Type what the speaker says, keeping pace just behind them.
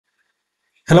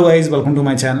Hello guys, welcome to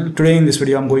my channel. Today in this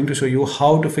video I'm going to show you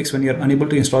how to fix when you're unable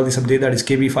to install this update, that is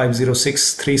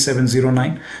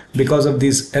KB5063709, because of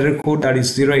this error code, that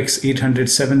is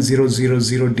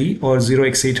 0x800700d or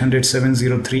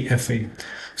 0x800703fa.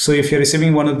 So if you're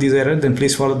receiving one of these errors, then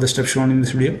please follow the steps shown in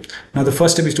this video. Now the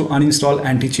first step is to uninstall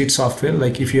anti-cheat software.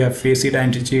 Like if you have FACEIT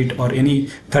Anti-cheat or any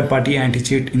third-party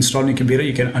anti-cheat installed in your computer,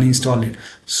 you can uninstall it.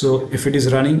 So if it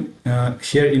is running,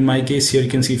 here in my case, here you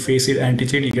can see FACEIT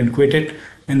Anti-cheat, you can quit it.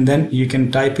 And then you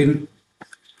can type in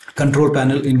control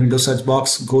panel in Windows search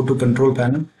box, go to control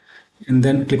panel and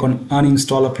then click on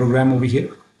uninstall a program over here.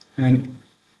 And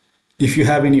if you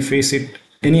have any FACEIT,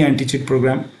 any anti-cheat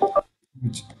program,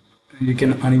 you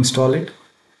can uninstall it.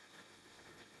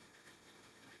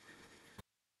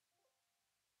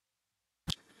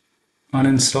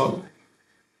 Uninstall.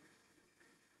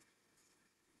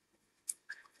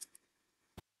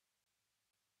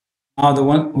 Now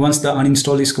once the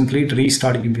uninstall is complete,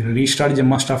 restart your computer. Restart is a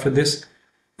must after this,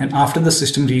 and after the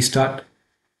system restart,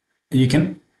 you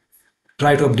can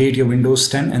try to update your Windows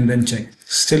 10 and then check.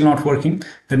 Still not working.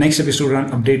 The next step is to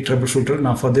run update troubleshooter.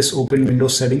 Now for this, open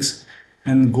Windows settings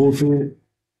and go to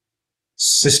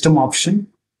system option,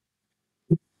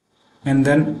 and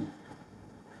then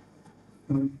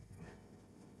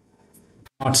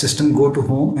not system, go to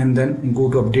home and then go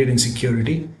to update and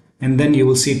security. And then you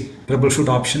will see troubleshoot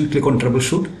option. Click on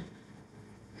troubleshoot.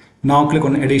 Now click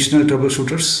on additional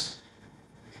troubleshooters.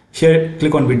 Here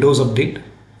click on Windows update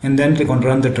and then click on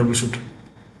run the troubleshooter.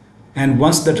 And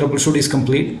once the troubleshoot is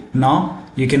complete, now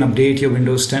you can update your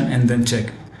Windows 10 and then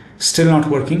check. Still not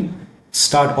working.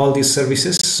 Start all these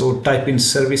services. So type in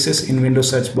services in Windows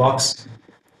search box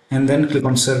and then click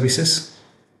on services.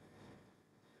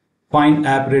 Find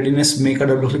App Readiness, make a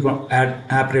double click on add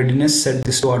App Readiness, set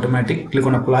this to automatic, click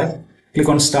on apply, click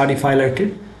on start if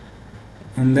highlighted,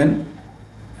 and then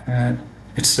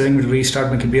it's telling me to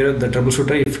restart my computer. The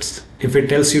troubleshooter, if it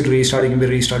tells you to restart your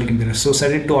computer, restart your computer. So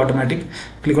set it to automatic,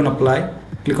 click on apply,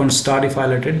 click on start if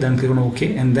highlighted, then click on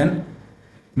OK, and then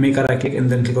make a right click and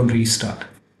then click on restart.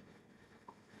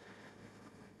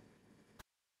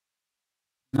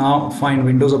 Now find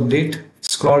Windows Update,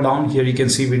 scroll down, here you can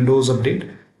see Windows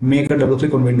Update. Make a double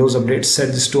click on Windows Update, set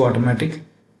this to automatic,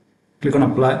 click on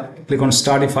apply, click on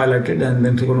start if highlighted, and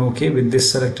then click on OK. With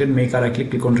this selected, make a right click,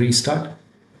 click on restart.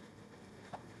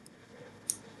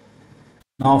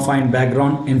 Now find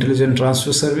background intelligent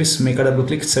transfer service, make a double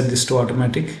click, set this to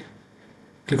automatic,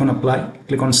 click on apply,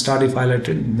 click on start if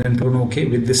highlighted, then click on OK.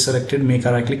 With this selected, make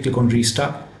a right click, click on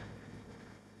restart.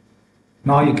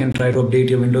 Now you can try to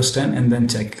update your Windows 10 and then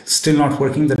check. Still not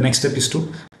working. The next step is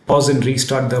to pause and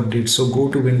restart the update. So go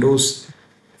to Windows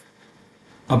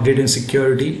update and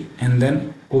security, and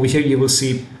then over here you will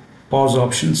see pause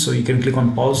option. So you can click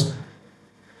on pause,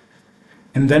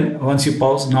 and then once you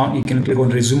pause, now you can click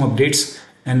on resume updates,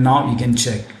 and now you can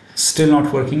check. Still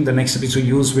not working. The next step is to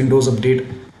use Windows 10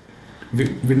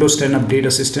 update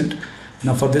assistant.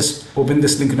 Now for this, open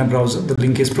this link in a browser. The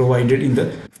link is provided in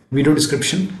the video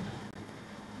description.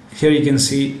 Here you can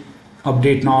see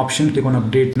update now option, click on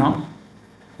update now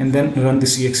and then run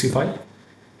this exe file.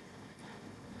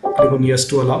 Click on yes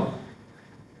to allow.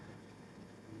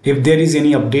 If there is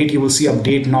any update, you will see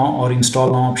update now or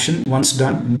install now option. Once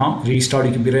done, now restart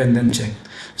your computer and then check.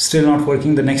 Still not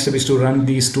working. The next step is to run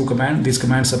these two commands. These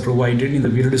commands are provided in the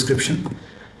video description.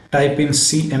 Type in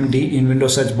cmd in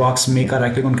Windows search box, make a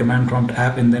right click on command prompt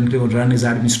app and then click on run as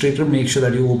administrator. Make sure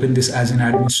that you open this as an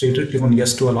administrator. Click on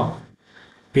yes to allow.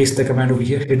 Paste the command over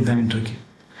here, hit the enter key.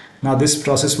 Now this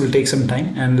process will take some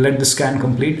time, and let the scan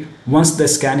complete. Once the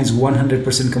scan is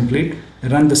 100% complete,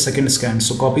 run the second scan.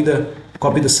 So copy the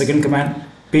second command,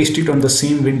 paste it on the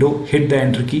same window, hit the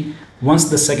enter key. Once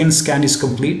the second scan is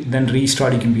complete, then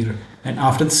restart your computer, and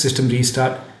after the system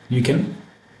restart, you can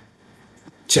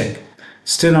check.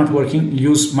 Still not working,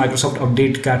 use Microsoft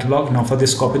Update Catalog. Now for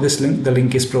this, copy this link. The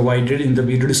link is provided in the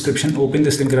video description. Open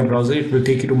this link in a browser. It will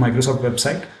take you to Microsoft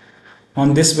website.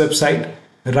 On this website,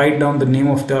 write down the name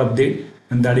of the update,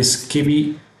 and that is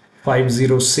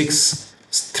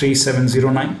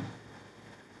KB5063709,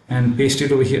 and paste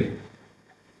it over here.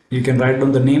 You can write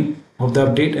down the name of the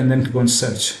update and then click on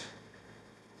search.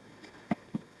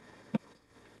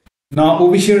 Now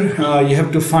over here, you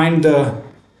have to find the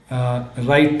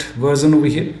right version over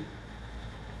here.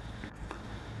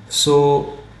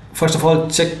 So first of all,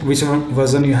 check which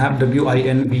version you have.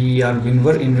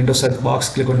 WINVER in Windows search box,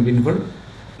 click on WINVER.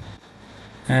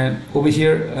 And over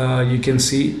here you can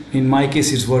see, in my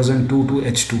case it's version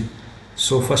 22H2.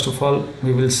 So first of all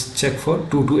we will check for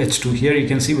 22H2. Here you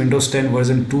can see Windows 10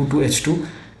 version 22H2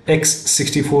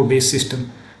 x64 base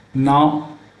system.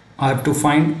 Now I have to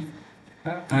find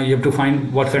you have to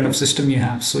find what kind of system you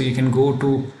have. So you can go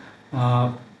to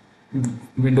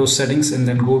Windows settings and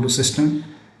then go to system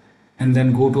and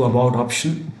then go to about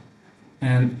option,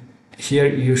 and here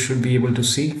you should be able to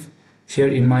see, here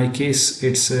in my case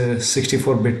it's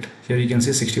 64-bit. Here you can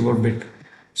see 64-bit.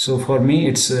 So for me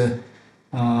it's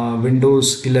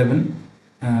Windows 11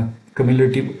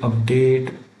 cumulative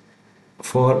update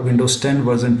for Windows 10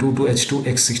 version 2 to H2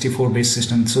 x64 based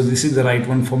system. So this is the right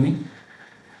one for me.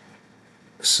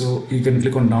 So you can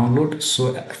click on download.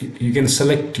 So you can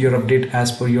select your update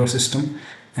as per your system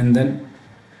and then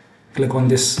click on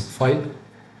this file,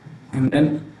 and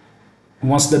then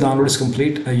once the download is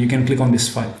complete, you can click on this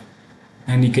file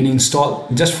and you can install.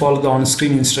 Just follow the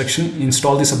on-screen instruction,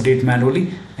 install this update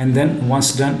manually, and then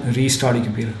once done, restart your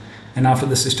computer, and after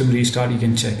the system restart you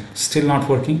can check. Still not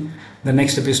working, the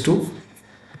next step is to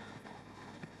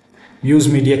use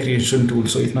media creation tool.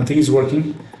 So if nothing is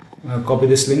working, copy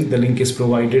this link. The link is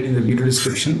provided in the video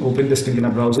description. Open this link in a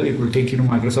browser, it will take you to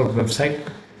Microsoft website.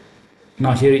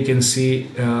 Now here you can see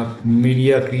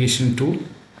media creation tool.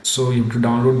 So you have to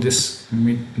download this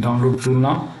download tool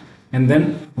now, and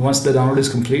then once the download is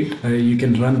complete, you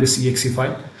can run this exe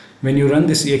file. When you run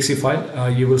this exe file,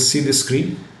 you will see this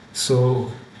screen.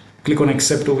 So click on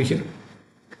accept over here,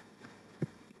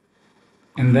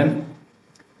 and then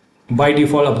by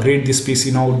default upgrade this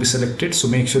PC now will be selected. So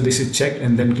make sure this is checked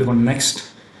and then click on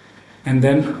next, and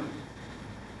then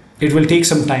it will take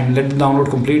some time. Let the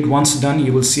download complete. Once done,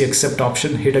 you will see accept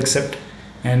option, hit accept,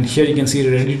 and here you can see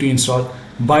ready to install.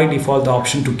 By default the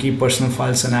option to keep personal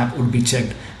files and app would be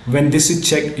checked. When this is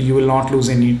checked, you will not lose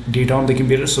any data on the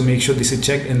computer, so make sure this is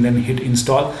checked and then hit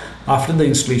install. After the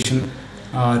installation,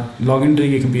 log into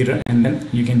your computer and then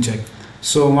you can check.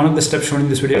 So one of the steps shown in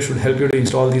this video should help you to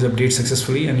install these updates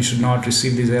successfully, and you should not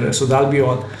receive these errors. So that'll be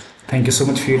all. Thank you so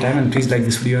much for your time, and please like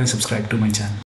this video and subscribe to my channel.